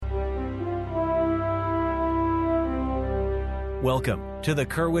Welcome to the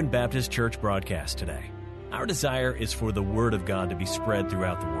Kerwin Baptist Church broadcast today. Our desire is for the Word of God to be spread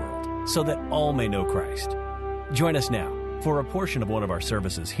throughout the world so that all may know Christ. Join us now for a portion of one of our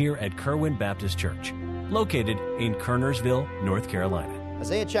services here at Kerwin Baptist Church, located in Kernersville, North Carolina.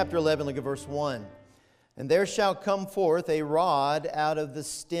 Isaiah chapter 11, look at verse 1. And there shall come forth a rod out of the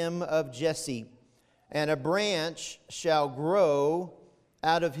stem of Jesse, and a branch shall grow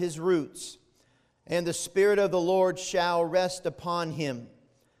out of his roots. And the Spirit of the Lord shall rest upon him,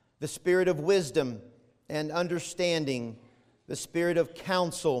 the Spirit of wisdom and understanding, the Spirit of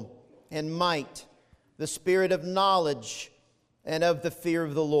counsel and might, the Spirit of knowledge and of the fear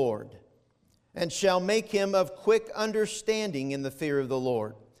of the Lord. And shall make him of quick understanding in the fear of the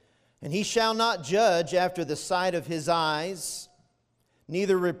Lord. And he shall not judge after the sight of his eyes,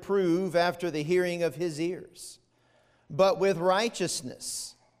 neither reprove after the hearing of his ears. But with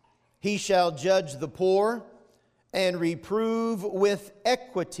righteousness he shall judge the poor, and reprove with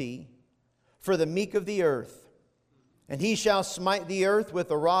equity for the meek of the earth. And he shall smite the earth with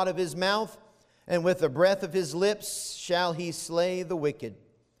the rod of his mouth, and with the breath of his lips shall he slay the wicked.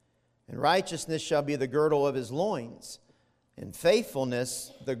 And righteousness shall be the girdle of his loins, and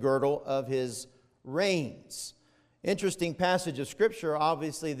faithfulness the girdle of his reins. Interesting passage of Scripture.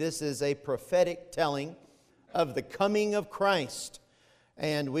 Obviously, this is a prophetic telling of the coming of Christ.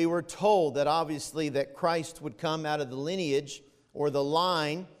 And we were told that obviously that Christ would come out of the lineage or the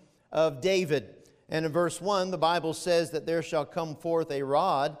line of David. And in verse 1, the Bible says that there shall come forth a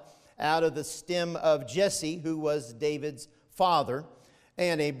rod out of the stem of Jesse, who was David's father,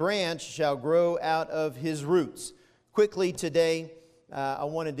 and a branch shall grow out of his roots. Quickly today, I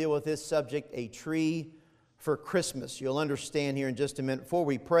want to deal with this subject, a tree for Christmas. You'll understand here in just a minute. Before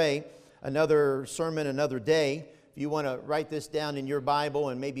we pray, another sermon, another day. If you want to write this down in your Bible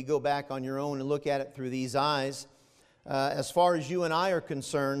and maybe go back on your own and look at it through these eyes, as far as you and I are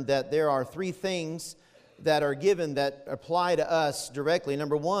concerned, that there are three things that are given that apply to us directly.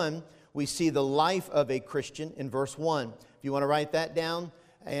 Number one, we see the life of a Christian in verse 1. If you want to write that down,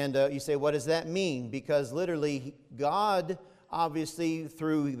 and you say, what does that mean? Because literally, God, obviously,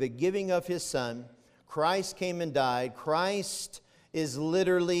 through the giving of His Son, Christ came and died. Christ is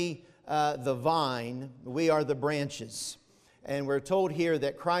literally the vine. We are the branches. And we're told here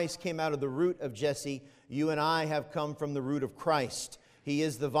that Christ came out of the root of Jesse. You and I have come from the root of Christ. He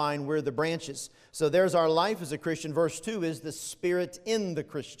is the vine, we're the branches. So there's our life as a Christian. Verse 2 is the Spirit in the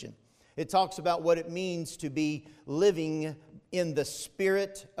Christian. It talks about what it means to be living in the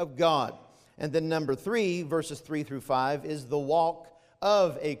Spirit of God. And then number 3, verses 3 through 5, is the walk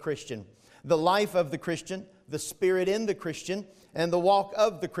of a Christian. The life of the Christian, the Spirit in the Christian, and the walk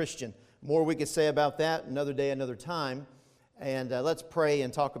of the Christian. More we could say about that another day, another time. And let's pray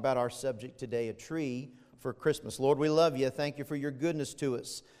and talk about our subject today, a tree for Christmas. Lord, we love you. Thank you for your goodness to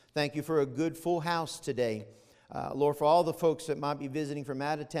us. Thank you for a good full house today. Lord, for all the folks that might be visiting from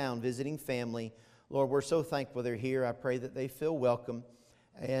out of town, visiting family, Lord, we're so thankful they're here. I pray that they feel welcome.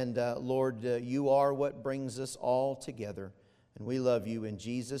 And Lord, you are what brings us all together. And we love you. In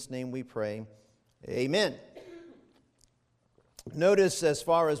Jesus' name we pray. Amen. Notice as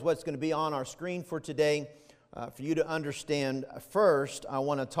far as what's going to be on our screen for today, for you to understand, first I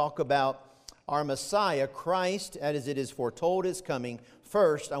want to talk about our Messiah, Christ, as it is foretold is coming.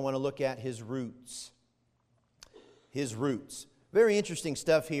 First, I want to look at His roots. His roots. Very interesting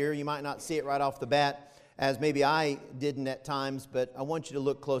stuff here. You might not see it right off the bat, as maybe I didn't at times, but I want you to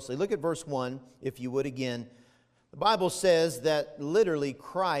look closely. Look at verse 1, if you would again. The Bible says that literally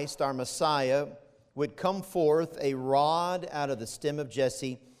Christ, our Messiah, would come forth a rod out of the stem of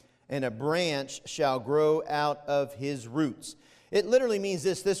Jesse, and a branch shall grow out of his roots. It literally means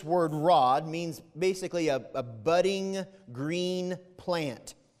this word rod means basically a budding green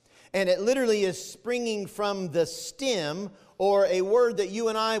plant. And it literally is springing from the stem, or a word that you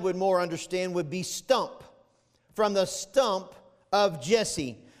and I would more understand would be stump. From the stump of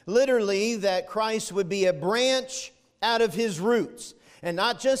Jesse. Literally that Christ would be a branch out of his roots. And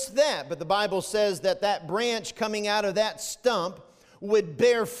not just that, but the Bible says that that branch coming out of that stump would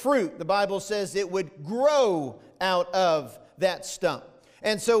bear fruit. The Bible says it would grow out of that stump.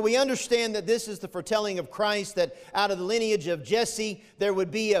 And so we understand that this is the foretelling of Christ, that out of the lineage of Jesse, there would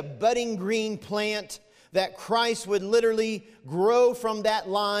be a budding green plant, that Christ would literally grow from that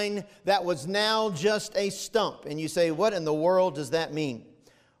line that was now just a stump. And you say, what in the world does that mean?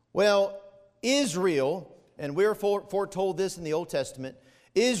 Well, Israel, and we're foretold this in the Old Testament,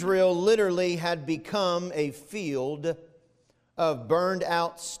 Israel literally had become a field of burned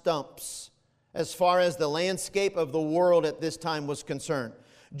out stumps as far as the landscape of the world at this time was concerned.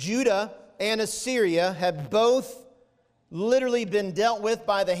 Judah and Assyria had both literally been dealt with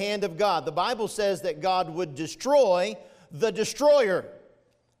by the hand of God. The Bible says that God would destroy the destroyer.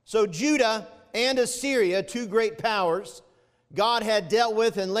 So Judah and Assyria, two great powers, God had dealt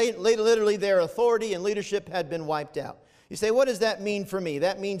with, and literally their authority and leadership had been wiped out. You say, what does that mean for me?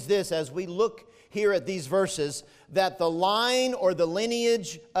 That means this, as we look here at these verses, that the line or the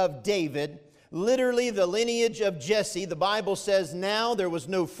lineage of David, literally the lineage of Jesse, the Bible says now there was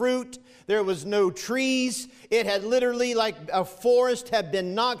no fruit, there was no trees. It had literally, like a forest, had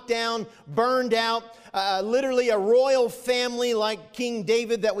been knocked down, burned out. Literally a royal family like King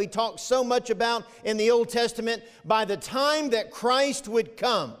David that we talk so much about in the Old Testament. By the time that Christ would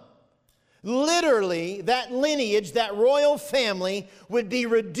come, literally that lineage, that royal family, would be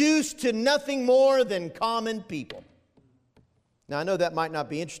reduced to nothing more than common people. Now, I know that might not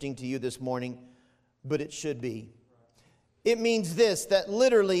be interesting to you this morning, but it should be. It means this, that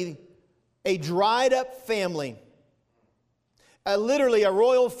literally a dried up family, literally a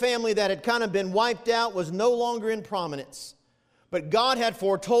royal family that had kind of been wiped out, was no longer in prominence. But God had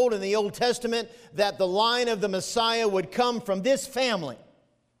foretold in the Old Testament that the line of the Messiah would come from this family.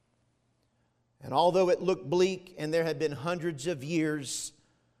 And although it looked bleak and there had been hundreds of years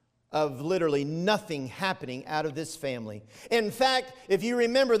of literally nothing happening out of this family. In fact, if you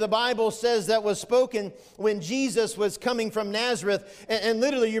remember, the Bible says that was spoken when Jesus was coming from Nazareth. And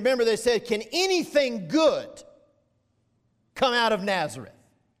literally, you remember they said, can anything good come out of Nazareth?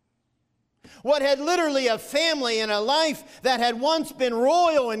 What had literally a family and a life that had once been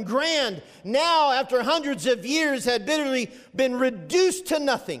royal and grand, now after hundreds of years had literally been reduced to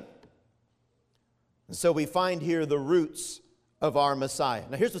nothing. And so we find here the roots of our Messiah.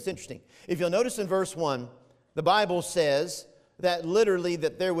 Now here's what's interesting. If you'll notice in verse 1, the Bible says that literally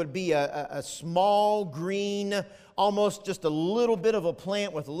that there would be a small green, almost just a little bit of a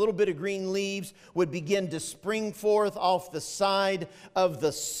plant with a little bit of green leaves would begin to spring forth off the side of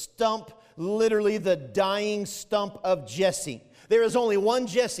the stump, literally the dying stump of Jesse. There is only one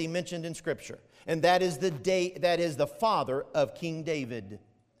Jesse mentioned in Scripture, and that is the father of King David.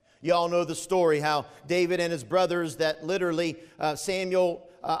 You all know the story how David and his brothers, that literally Samuel,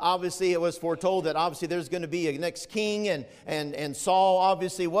 obviously it was foretold that obviously there's going to be a next king, and Saul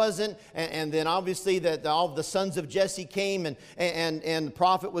obviously wasn't. And then obviously that all the sons of Jesse came, and the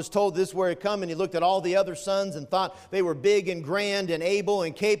prophet was told this is where it come, and he looked at all the other sons and thought they were big and grand and able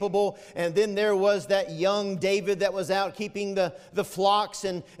and capable. And then there was that young David that was out keeping the flocks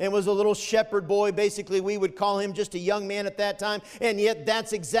and was a little shepherd boy. Basically, we would call him just a young man at that time. And yet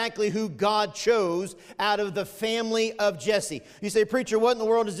that's exactly who God chose out of the family of Jesse. You say, preacher, what in the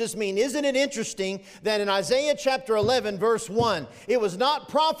world does this mean? Isn't it interesting that in Isaiah chapter 11, verse 1, it was not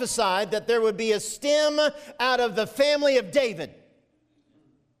prophesied that there would be a stem out of the family of David.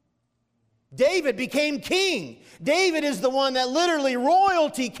 David became king. David is the one that literally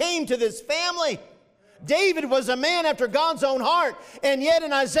royalty came to this family. David was a man after God's own heart. And yet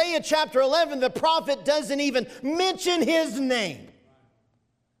in Isaiah chapter 11, the prophet doesn't even mention his name.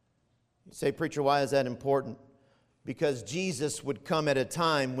 You say, preacher, why is that important? Because Jesus would come at a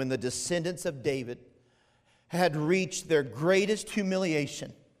time when the descendants of David had reached their greatest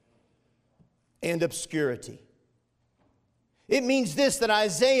humiliation and obscurity. It means this, that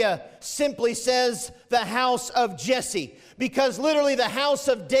Isaiah simply says the house of Jesse, because literally the house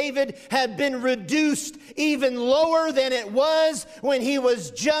of David had been reduced even lower than it was when he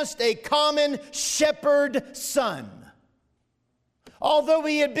was just a common shepherd son. Although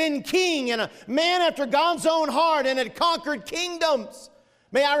he had been king and a man after God's own heart and had conquered kingdoms,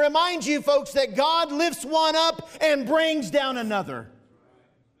 may I remind you, folks, that God lifts one up and brings down another.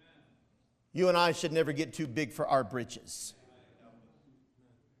 You and I should never get too big for our britches.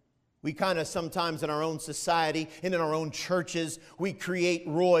 We kind of sometimes in our own society and in our own churches, we create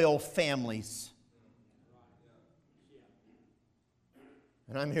royal families.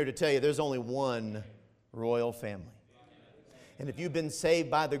 And I'm here to tell you there's only one royal family. And if you've been saved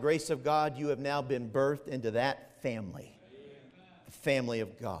by the grace of God, you have now been birthed into that family, the family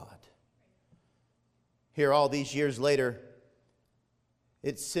of God. Here, all these years later,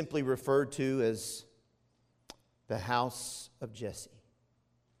 it's simply referred to as the house of Jesse.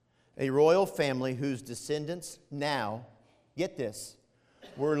 A royal family whose descendants now, get this,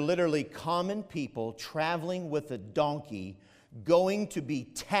 were literally common people traveling with a donkey, going to be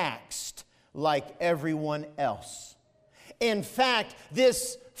taxed like everyone else. In fact,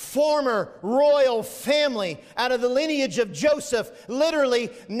 this former royal family out of the lineage of Joseph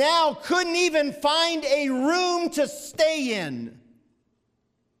literally now couldn't even find a room to stay in.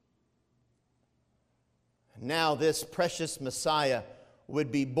 Now this precious Messiah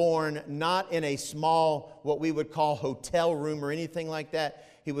would be born not in a small, what we would call hotel room or anything like that.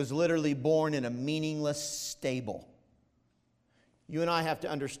 He was literally born in a meaningless stable. You and I have to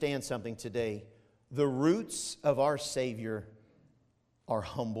understand something today. The roots of our Savior are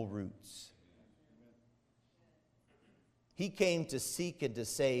humble roots. He came to seek and to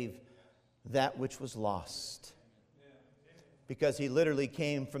save that which was lost. Because He literally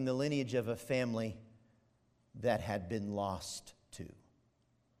came from the lineage of a family that had been lost too.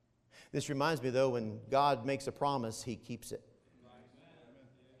 This reminds me, though, when God makes a promise, He keeps it.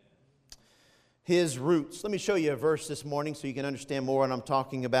 His roots. Let me show you a verse this morning so you can understand more what I'm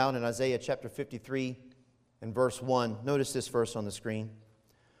talking about in Isaiah chapter 53 and verse 1. Notice this verse on the screen.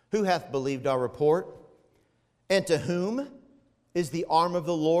 Who hath believed our report? And to whom is the arm of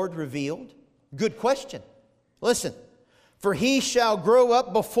the Lord revealed? Good question. Listen. For he shall grow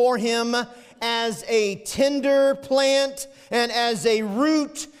up before him as a tender plant and as a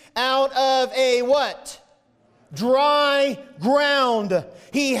root out of a what? Dry ground.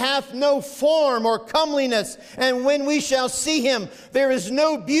 He hath no form or comeliness, and when we shall see him, there is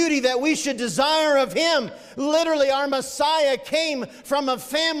no beauty that we should desire of him. Literally, our Messiah came from a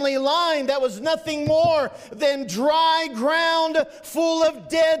family line that was nothing more than dry ground full of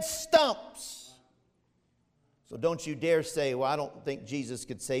dead stumps. So don't you dare say, well, I don't think Jesus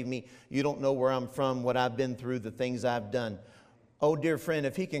could save me. You don't know where I'm from, what I've been through, the things I've done. Oh, dear friend,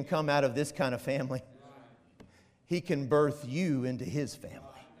 if He can come out of this kind of family, He can birth you into His family.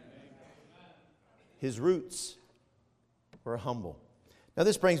 His roots were humble. Now,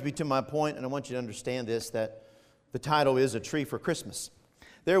 this brings me to my point, and I want you to understand this, that the title is A Tree for Christmas.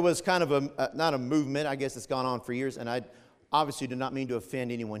 There was kind of not a movement, I guess it's gone on for years, and I obviously do not mean to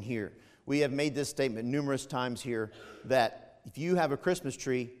offend anyone here. We have made this statement numerous times here that if you have a Christmas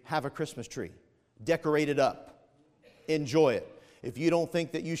tree, have a Christmas tree. Decorate it up. Enjoy it. If you don't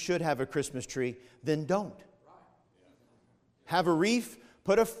think that you should have a Christmas tree, then don't. Have a wreath.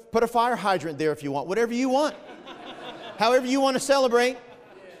 Put a fire hydrant there if you want. Whatever you want. However you want to celebrate.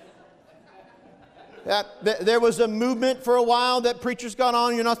 There was a movement for a while that preachers got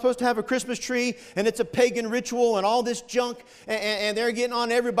on. You're not supposed to have a Christmas tree, and it's a pagan ritual and all this junk, and they're getting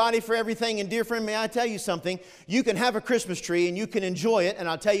on everybody for everything. And dear friend, may I tell you something? You can have a Christmas tree and you can enjoy it, and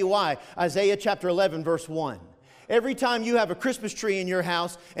I'll tell you why. Isaiah chapter 11, verse 1. Every time you have a Christmas tree in your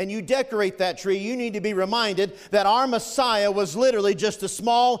house and you decorate that tree, you need to be reminded that our Messiah was literally just a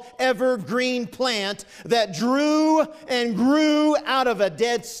small evergreen plant that drew and grew out of a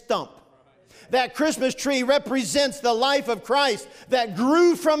dead stump. That Christmas tree represents the life of Christ that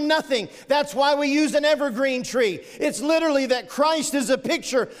grew from nothing. That's why we use an evergreen tree. It's literally that Christ is a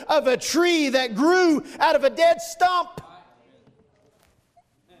picture of a tree that grew out of a dead stump.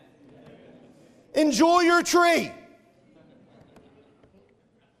 Enjoy your tree.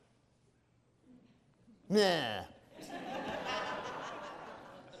 Nah.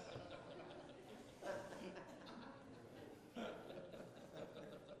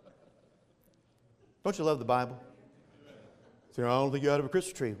 Don't you love the Bible? So, I don't think you ought to have a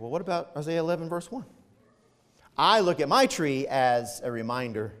Christmas tree. Well, what about Isaiah 11, verse 1? I look at my tree as a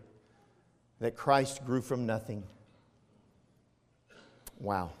reminder that Christ grew from nothing.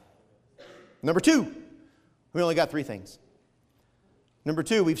 Wow. Number 2, we only got 3 things. Number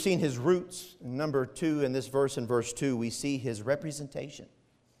 2, we've seen His roots. Number 2, in this verse, in verse 2, we see His representation.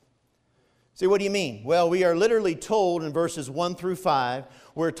 See, what do you mean? Well, we are literally told in verses 1 through 5,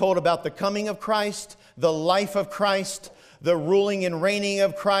 we're told about the coming of Christ, the life of Christ, the ruling and reigning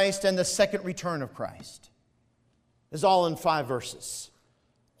of Christ, and the second return of Christ. It's all in 5 verses.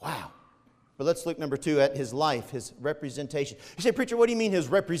 Wow. But let's look, number 2, at His life, His representation. You say, preacher, what do you mean His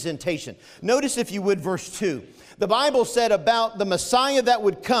representation? Notice, if you would, verse 2. The Bible said about the Messiah that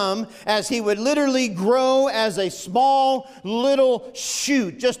would come as He would literally grow as a small little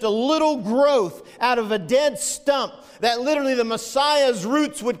shoot, just a little growth out of a dead stump. That literally the Messiah's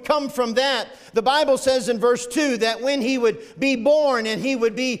roots would come from that. The Bible says in verse 2 that when He would be born and He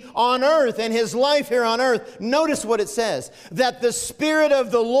would be on earth and His life here on earth, notice what it says, that the Spirit of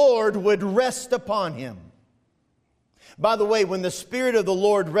the Lord would rest upon Him. By the way, when the Spirit of the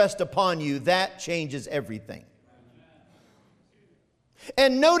Lord rests upon you, that changes everything.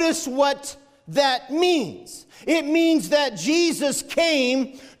 And notice what that means. It means that Jesus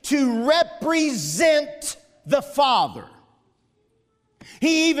came to represent the Father.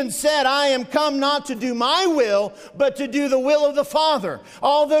 He even said, I am come not to do my will, but to do the will of the Father.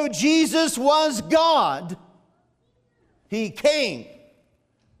 Although Jesus was God, He came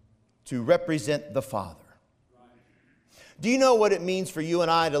to represent the Father. Do you know what it means for you and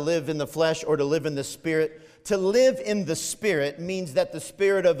I to live in the flesh or to live in the Spirit? To live in the Spirit means that the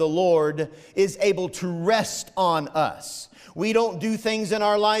Spirit of the Lord is able to rest on us. We don't do things in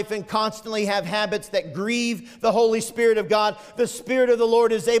our life and constantly have habits that grieve the Holy Spirit of God. The Spirit of the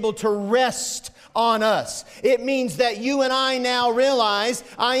Lord is able to rest on us. It means that you and I now realize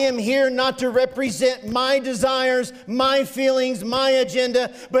I am here not to represent my desires, my feelings, my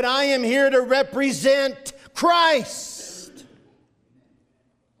agenda, but I am here to represent Christ.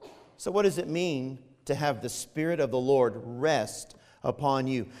 So what does it mean to have the Spirit of the Lord rest upon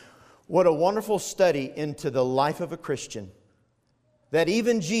you? What a wonderful study into the life of a Christian. That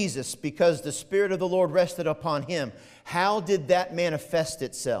even Jesus, because the Spirit of the Lord rested upon Him, how did that manifest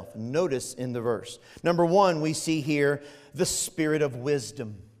itself? Notice in the verse. Number one, we see here the Spirit of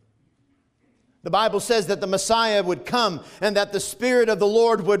wisdom. The Bible says that the Messiah would come and that the Spirit of the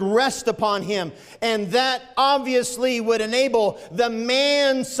Lord would rest upon Him. And that obviously would enable the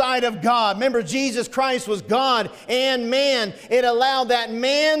man side of God. Remember, Jesus Christ was God and man. It allowed that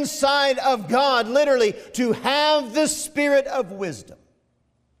man side of God literally to have the Spirit of wisdom.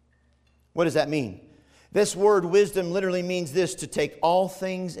 What does that mean? This word wisdom literally means this: to take all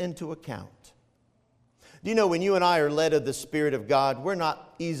things into account. Do you know when you and I are led of the Spirit of God, we're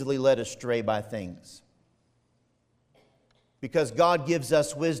not easily led astray by things. Because God gives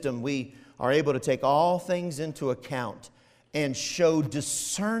us wisdom, we are able to take all things into account and show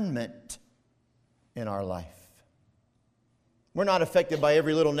discernment in our life. We're not affected by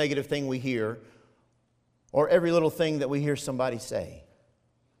every little negative thing we hear or every little thing that we hear somebody say,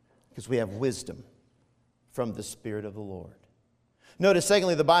 because we have wisdom from the Spirit of the Lord. Notice,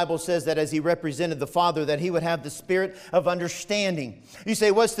 secondly, the Bible says that as He represented the Father, that He would have the spirit of understanding. You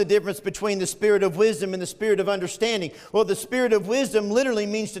say, what's the difference between the spirit of wisdom and the spirit of understanding? Well, the spirit of wisdom literally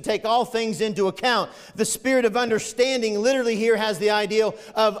means to take all things into account. The spirit of understanding literally here has the idea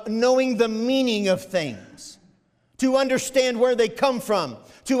of knowing the meaning of things, to understand where they come from,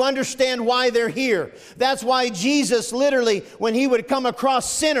 to understand why they're here. That's why Jesus literally, when He would come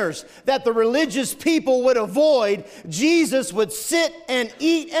across sinners that the religious people would avoid, Jesus would sit and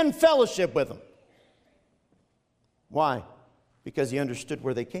eat and fellowship with them. Why? Because He understood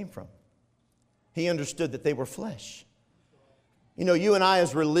where they came from. He understood that they were flesh. You know, you and I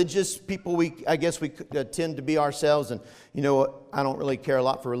as religious people, I guess we tend to be ourselves, and you know, I don't really care a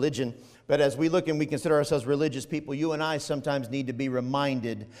lot for religion. But as we look and we consider ourselves religious people, you and I sometimes need to be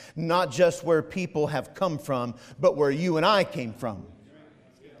reminded not just where people have come from, but where you and I came from.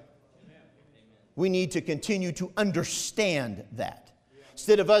 We need to continue to understand that.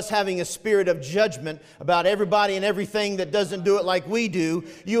 Instead of us having a spirit of judgment about everybody and everything that doesn't do it like we do,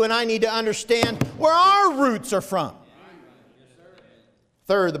 you and I need to understand where our roots are from.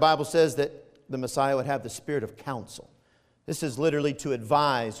 Third, the Bible says that the Messiah would have the spirit of counsel. This is literally to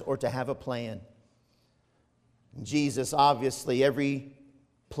advise or to have a plan. Jesus, obviously, every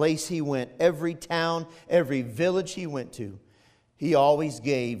place He went, every town, every village He went to, He always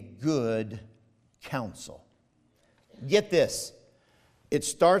gave good counsel. Get this. It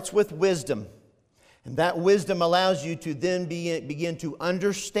starts with wisdom. And that wisdom allows you to then begin to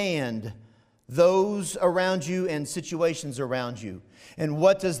understand those around you and situations around you. And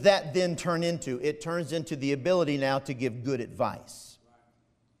what does that then turn into? It turns into the ability now to give good advice.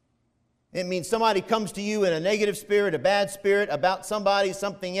 It means somebody comes to you in a negative spirit, a bad spirit, about somebody,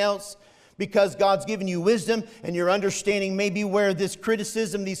 something else, because God's given you wisdom and you're understanding maybe where this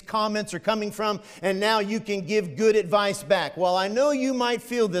criticism, these comments are coming from, and now you can give good advice back. Well, I know you might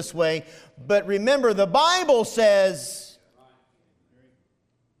feel this way, but remember, the Bible says...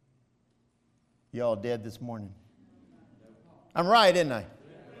 Y'all dead this morning? I'm right, isn't I?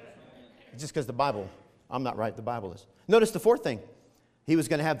 Just because the Bible, I'm not right, the Bible is. Notice the fourth thing. He was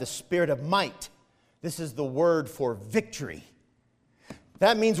going to have the spirit of might. This is the word for victory.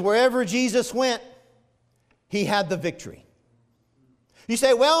 That means wherever Jesus went, He had the victory. You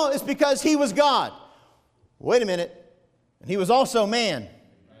say, well, it's because He was God. Wait a minute. He was also man.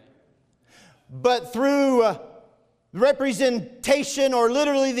 But through representation, or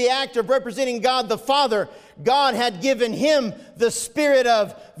literally the act of representing God the Father, God had given Him the spirit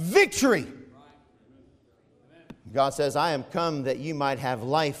of victory. God says, I am come that you might have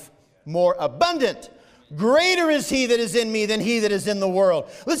life more abundant. Greater is He that is in me than he that is in the world.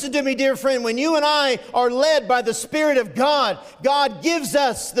 Listen to me, dear friend. When you and I are led by the Spirit of God, God gives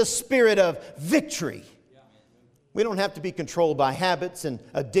us the spirit of victory. We don't have to be controlled by habits and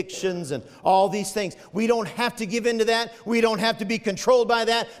addictions and all these things. We don't have to give in to that. We don't have to be controlled by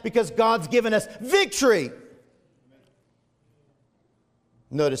that, because God's given us victory.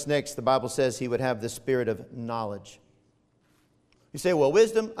 Notice next, the Bible says He would have the spirit of knowledge. You say, well,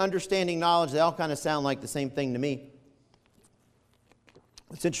 wisdom, understanding, knowledge, they all kind of sound like the same thing to me.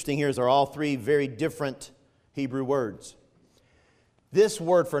 What's interesting here is they're all three very different Hebrew words. This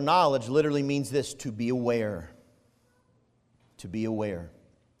word for knowledge literally means this, to be aware. To be aware.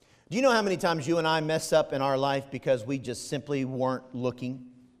 Do you know how many times you and I mess up in our life because we just simply weren't looking?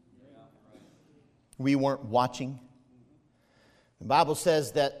 We weren't watching. The Bible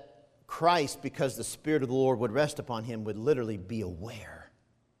says that Christ, because the Spirit of the Lord would rest upon him, would literally be aware.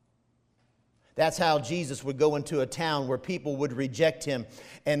 That's how Jesus would go into a town where people would reject him,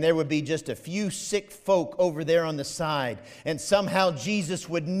 and there would be just a few sick folk over there on the side, and somehow Jesus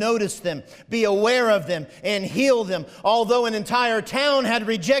would notice them, be aware of them, and heal them. Although an entire town had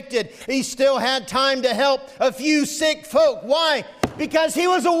rejected, he still had time to help a few sick folk. Why? Because he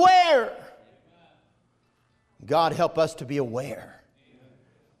was aware. God help us to be aware.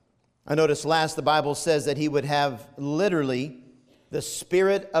 I noticed last the Bible says that he would have literally the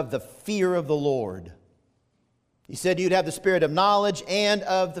spirit of the fear of the Lord. He said you'd have the spirit of knowledge and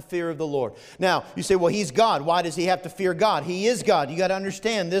of the fear of the Lord. Now, you say, well, he's God. Why does he have to fear God? He is God. You got to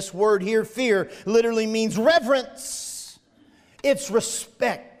understand this word here, fear, literally means reverence. It's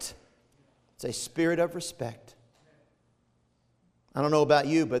respect. It's a spirit of respect. I don't know about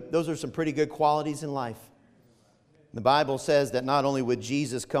you, but those are some pretty good qualities in life. The Bible says that not only would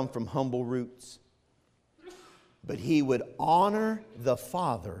Jesus come from humble roots, but he would honor the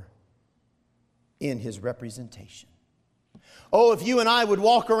Father in his representation. Oh, if you and I would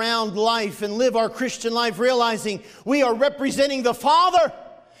walk around life and live our Christian life realizing we are representing the Father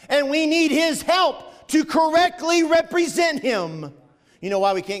and we need his help to correctly represent him. You know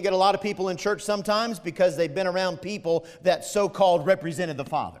why we can't get a lot of people in church sometimes? Because they've been around people that so-called represented the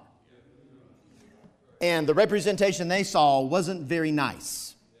Father. And the representation they saw wasn't very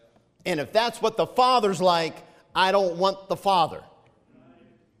nice. And if that's what the Father's like, I don't want the Father.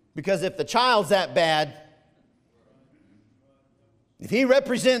 Because if the child's that bad, if he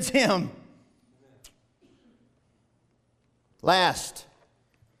represents him. Last,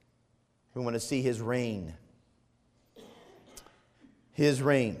 we want to see his reign. His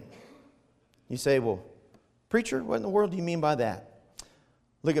reign. You say, well, preacher, what in the world do you mean by that?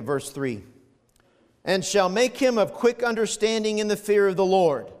 Look at verse 3. And shall make him of quick understanding in the fear of the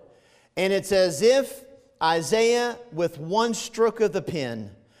Lord. And it's as if Isaiah, with one stroke of the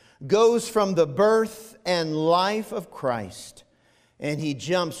pen, goes from the birth and life of Christ, and he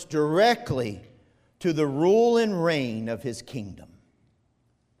jumps directly to the rule and reign of his kingdom.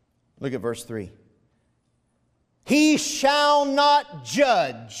 Look at verse 3. He shall not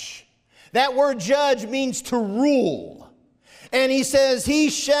judge. That word judge means to rule. And he says he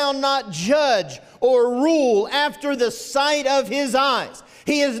shall not judge or rule after the sight of his eyes.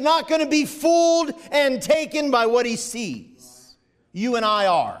 He is not going to be fooled and taken by what he sees. You and I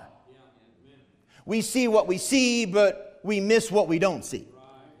are. We see what we see, but we miss what we don't see.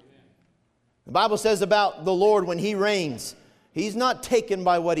 The Bible says about the Lord when he reigns, he's not taken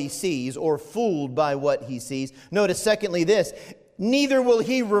by what he sees or fooled by what he sees. Notice secondly this, neither will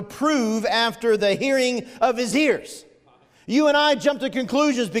he reprove after the hearing of his ears. You and I jump to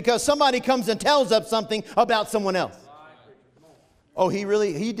conclusions because somebody comes and tells us something about someone else. Oh,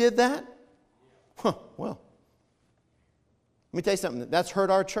 he did that? Huh, well, let me tell you something. That's hurt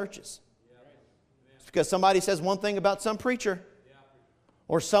our churches. It's because somebody says one thing about some preacher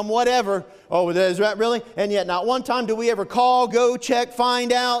or some whatever. Oh, is that really? And yet not one time do we ever call, go check,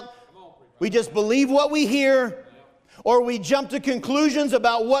 find out. We just believe what we hear or we jump to conclusions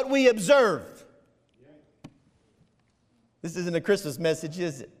about what we observe. This isn't a Christmas message,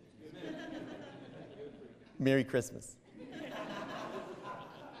 is it? Merry Christmas.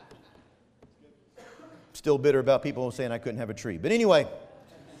 Still bitter about people saying I couldn't have a tree. But anyway,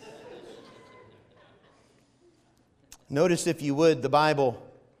 notice if you would, the Bible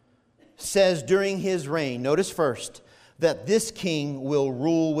says during his reign, notice first, that this king will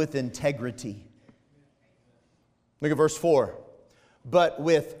rule with integrity. Look at verse 4. But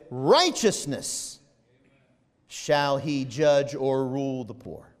with righteousness shall he judge or rule the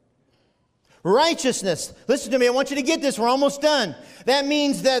poor. Righteousness. Listen to me. I want you to get this. We're almost done. That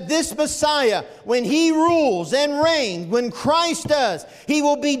means that this Messiah, when he rules and reigns, when Christ does, he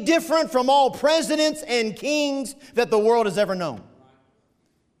will be different from all presidents and kings that the world has ever known.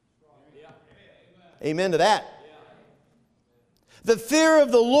 Amen to that. The fear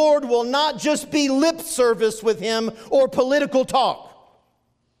of the Lord will not just be lip service with him or political talk.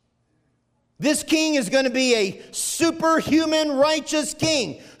 This king is going to be a superhuman righteous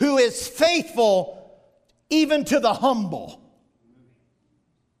king who is faithful even to the humble.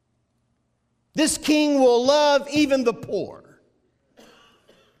 This king will love even the poor.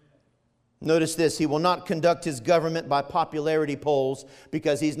 Notice this, he will not conduct his government by popularity polls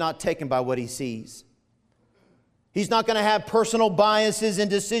because he's not taken by what he sees. He's not going to have personal biases in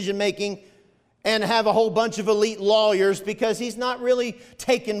decision making and have a whole bunch of elite lawyers because he's not really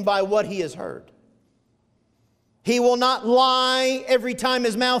taken by what he has heard. He will not lie every time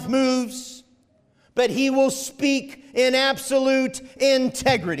his mouth moves, but he will speak in absolute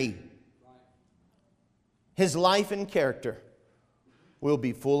integrity. His life and character will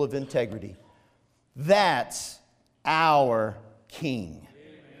be full of integrity. That's our King.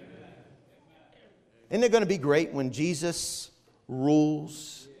 Isn't it going to be great when Jesus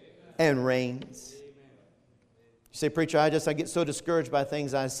rules and reigns? You say, preacher, I get so discouraged by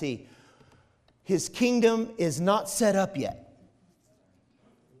things I see. His kingdom is not set up yet.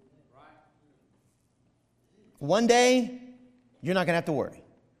 One day, you're not going to have to worry.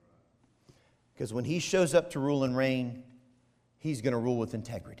 Because when he shows up to rule and reign, he's going to rule with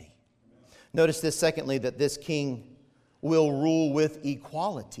integrity. Notice this, secondly, that this king will rule with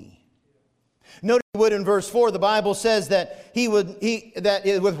equality. Notice in verse 4, the Bible says that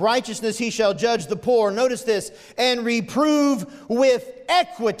with righteousness he shall judge the poor. Notice this, and reprove with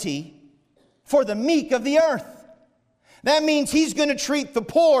equity for the meek of the earth. That means he's going to treat the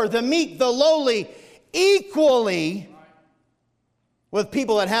poor, the meek, the lowly equally with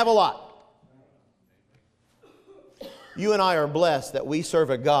people that have a lot. You and I are blessed that we serve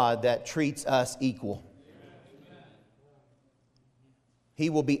a God that treats us equal. He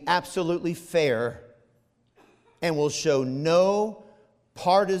will be absolutely fair and will show no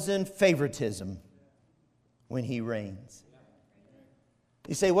partisan favoritism when he reigns.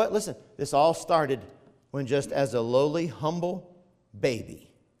 You say, what? Listen, this all started when just as a lowly, humble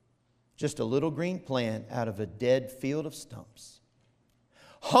baby, just a little green plant out of a dead field of stumps.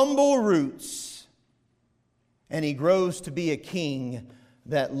 Humble roots. And he grows to be a king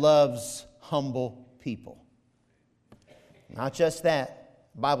that loves humble people. Not just that.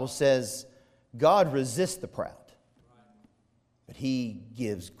 The Bible says God resists the proud, but he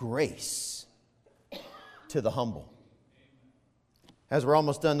gives grace to the humble. As we're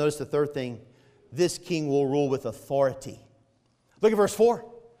almost done, notice the third thing. This king will rule with authority. Look at verse 4.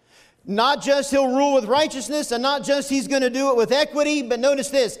 Not just he'll rule with righteousness, and not just he's going to do it with equity, but notice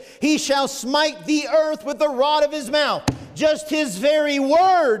this. He shall smite the earth with the rod of his mouth. Just his very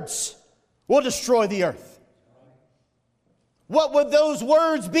words will destroy the earth. What would those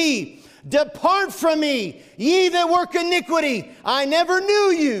words be? Depart from me, ye that work iniquity. I never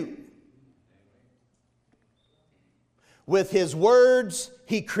knew you. With his words,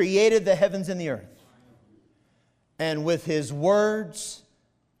 he created the heavens and the earth. And with his words,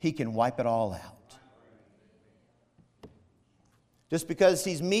 he can wipe it all out. Just because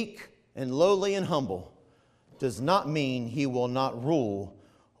he's meek and lowly and humble does not mean he will not rule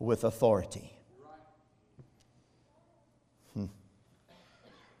with authority.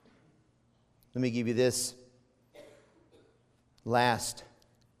 Let me give you this last.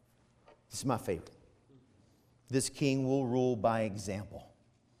 This is my favorite. This king will rule by example.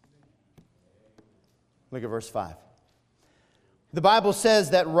 Look at verse 5. The Bible says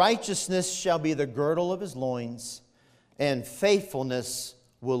that righteousness shall be the girdle of his loins, and faithfulness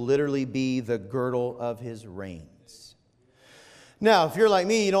will literally be the girdle of his reins. Now, if you're like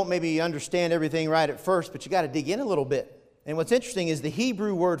me, you don't maybe understand everything right at first, but you got to dig in a little bit. And what's interesting is the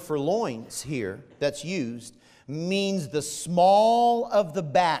Hebrew word for loins here that's used means the small of the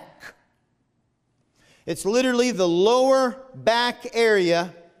back. It's literally the lower back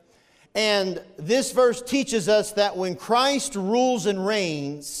area. And this verse teaches us that when Christ rules and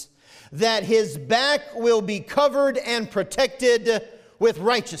reigns, that his back will be covered and protected with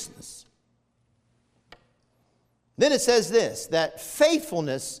righteousness. Then it says this, that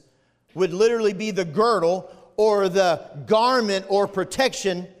faithfulness would literally be the girdle or the garment or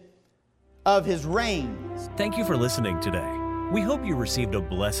protection of his reigns. Thank you for listening today. We hope you received a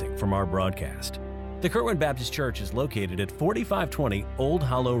blessing from our broadcast. The Kerwin Baptist Church is located at 4520 Old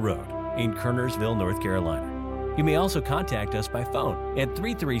Hollow Road in Kernersville, North Carolina. You may also contact us by phone at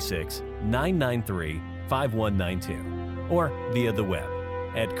 336-993-5192 or via the web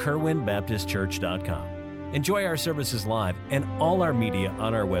at kerwinbaptistchurch.com. Enjoy our services live and all our media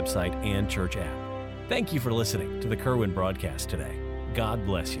on our website and church app. Thank you for listening to the Kerwin broadcast today. God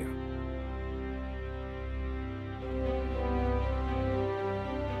bless you.